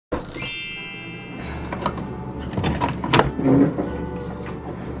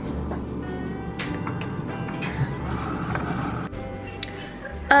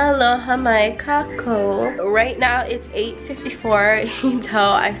Aloha my Kākou. Right now it's 8:54. You can tell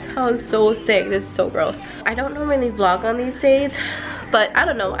I sound so sick. This is so gross. I don't normally vlog on these days, but I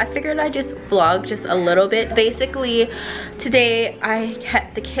don't know. I figured I'd just vlog just a little bit. Basically, today I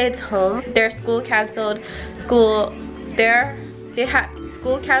kept the kids home. Their school canceled. They had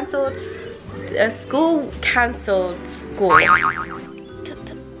school canceled. School canceled school.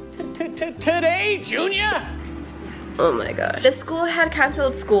 Today, Junior? Oh my god. The school had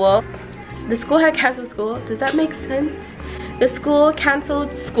canceled school. The school had canceled school. Does that make sense? The school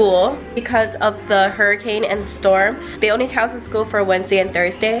canceled school because of the hurricane and the storm. They only canceled school for Wednesday and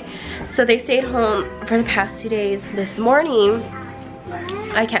Thursday. So they stayed home for the past 2 days. This morning,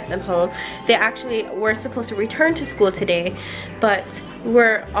 I kept them home. They actually were supposed to return to school today, but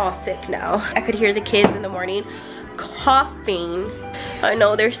we're all sick now. I could hear the kids in the morning coughing. I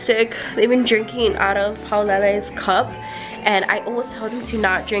know they're sick. They've been drinking out of Paulele's cup, and I always tell them to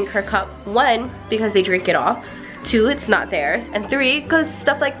not drink her cup. 1, because they drink it all. 2, it's not theirs. And 3, because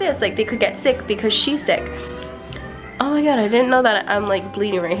stuff like this, like they could get sick because she's sick. Oh my god, I didn't know that I'm like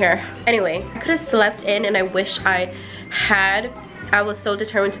bleeding right here. Anyway, I could have slept in, and I wish I had. I was so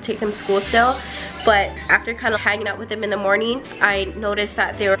determined to take them to school still, but after kind of hanging out with them in the morning, I noticed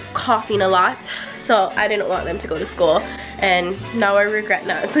that they were coughing a lot, so I didn't want them to go to school, and now I regret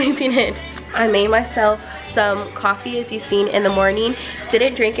not sleeping in. I made myself some coffee, as you've seen, in the morning.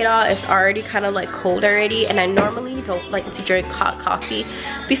 Didn't drink it all. It's already kind of like cold already, and I normally don't like to drink hot coffee.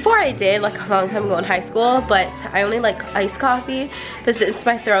 Before I did, like a long time ago in high school, but I only like iced coffee. But since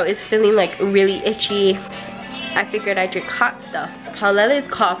my throat is feeling like really itchy, I figured I'd drink hot stuff. Paulele's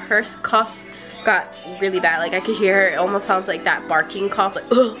cough, her cough got really bad. Like I could hear her, it almost sounds like that barking cough, like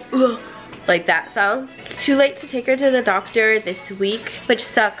like that sound. It's too late to take her to the doctor this week, which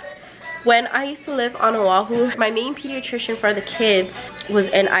sucks. When I used to live on Oahu, my main pediatrician for the kids was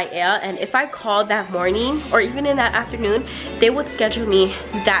in Aiea, and if I called that morning or even in that afternoon, they would schedule me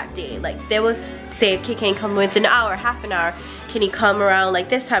that day. Like they would say, okay, can you come within an hour, half an hour? Can you come around like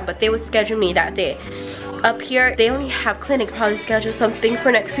this time? But they would schedule me that day. Up here, they only have clinics. Probably schedule something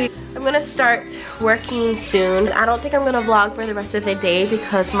for next week. I'm gonna start working soon. I don't think I'm gonna vlog for the rest of the day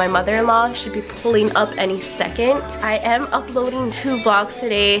because my mother-in-law should be pulling up any second. I am uploading 2 vlogs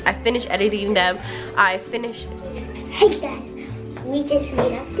today. I finished editing them. Hey guys, we just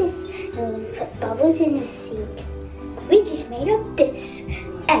made up this and we put bubbles in the sink. We just made up this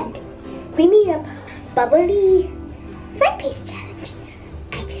and we made up bubbly fried paste challenge.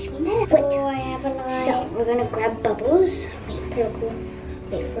 I just made that up. Wait, Oh, I have a lot. so we're gonna grab bubbles. Wait for me.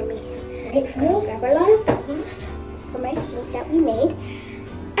 Wait for me. Grab a lot of bubbles from our sink that we made.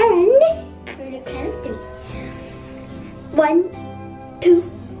 And we're gonna count of 3. 1, 2,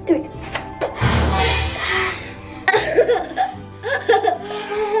 3.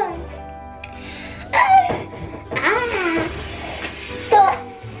 Stop.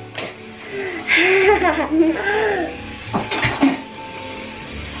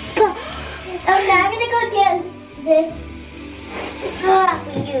 I'm now gonna go get this.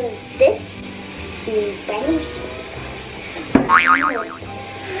 We use this to bang.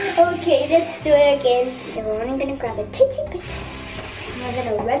 Okay, let's do it again. So we're only gonna grab a titty bit. And we're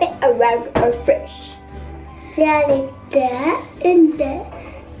gonna rub it around our fish. Yeah, like that and that.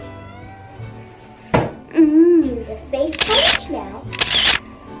 The face touch now.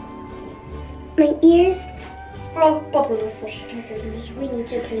 My ears. Oh, bubble fish. We need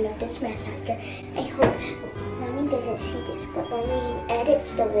to clean up this mess after. I hope Mommy doesn't see this, but Mommy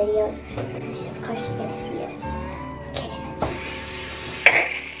edits the videos. Of course she's gonna see it. Okay.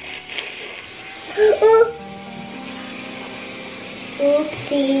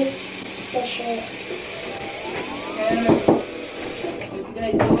 Oopsie. The shirt. You're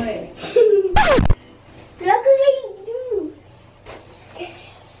gonna do it. Look what you do.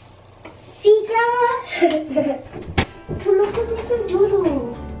 See, Grandma? Look what's some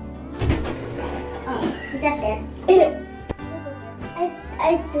doodle. Oh, is that there? I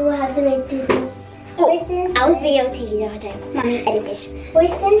do have to make doodle. Oh, I was videotaping the whole time. Mommy, edit this.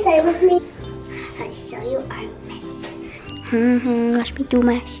 Where's Sensei with me? I'll show you our mess. Watch me do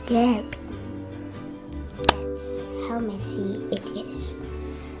my step. That's how messy it is.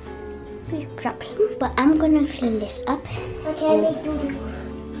 Drop him, but I'm gonna clean this up. Okay, make doodle.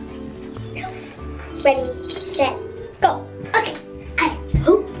 Ready, set, go. Okay. I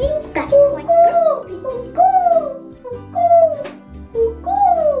hope you got it. Go, go, go, go, go,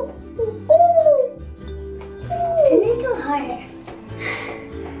 go. It's a little harder.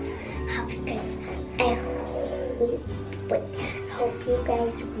 How? Because I But I hope you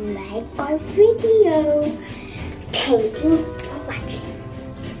guys like our video. Thank you for watching.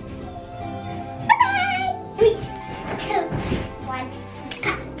 Bye! 3, 2, 1,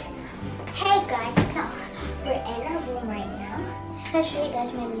 cut. Hey guys, so we're in our room right now. I'll show you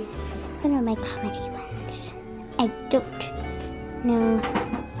guys my music. One of my comedy ones. I don't know,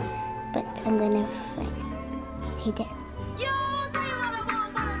 but I'm gonna find. Hey there.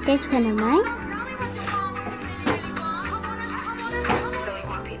 There's one of mine.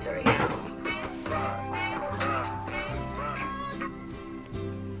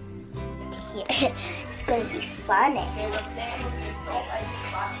 Here, it's gonna be funny.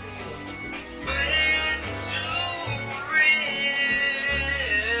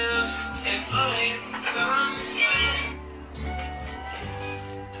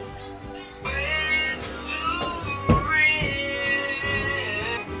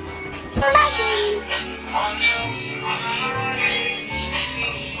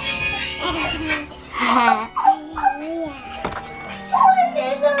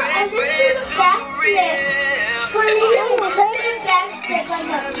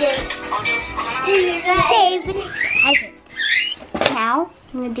 Save it. Now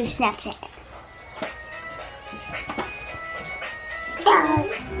I'm gonna do Snapchat.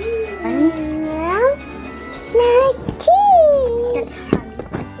 That's funny.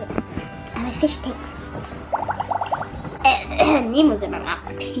 I'm a fish tank. Nemo's in my mouth.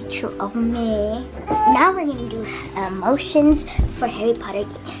 Picture of me. Now we're gonna do emotions for Harry Potter.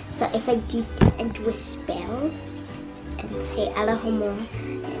 So if I do into a spell and say Aloha,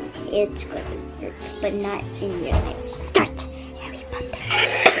 it's gonna hurt, but not in real life. Start, Harry Potter.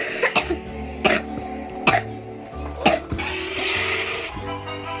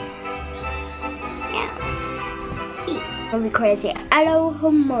 I'll record and say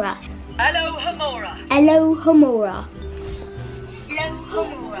Aloha. Aloha. Aloha.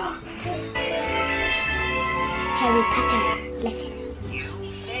 Harry Potter, listen. You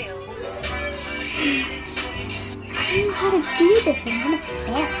failed. I don't know how to do this. I'm gonna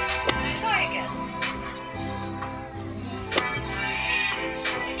fail. Try again.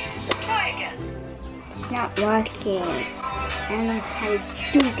 Try again. It's not working. I don't know how to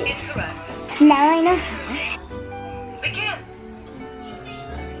do this. Incorrect. Now I know how. Begin.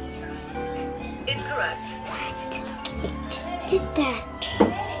 Incorrect. I just did that.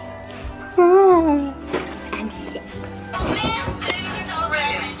 Oh, I'm sick.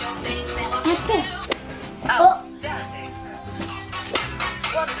 Okay. Outstanding.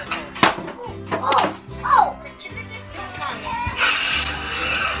 Wonderful.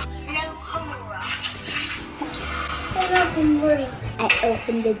 I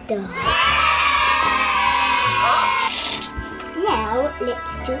opened the door. Now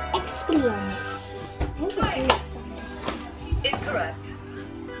let's do Expelliarmus. Incorrect.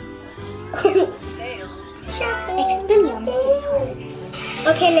 Fail. Expelliarmus is hard.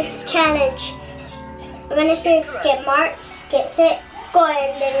 Okay, let's challenge. I'm gonna say get marked, get set, go,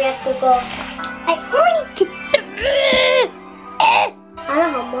 and then we have to go. I already did.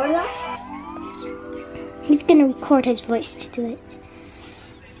 Aloha. He's gonna record his voice to do it.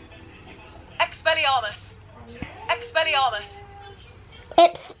 Expelliarmus. Expelliarmus.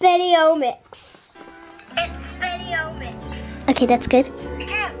 Expelliarmus. Okay, that's good.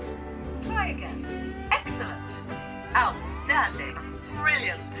 Again. Try again. Excellent. Outstanding.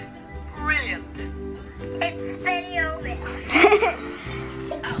 Brilliant.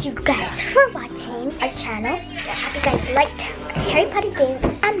 Thank you guys for watching our channel. I hope you guys liked our Harry Potter game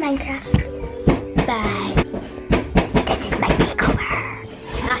and Minecraft. Bye.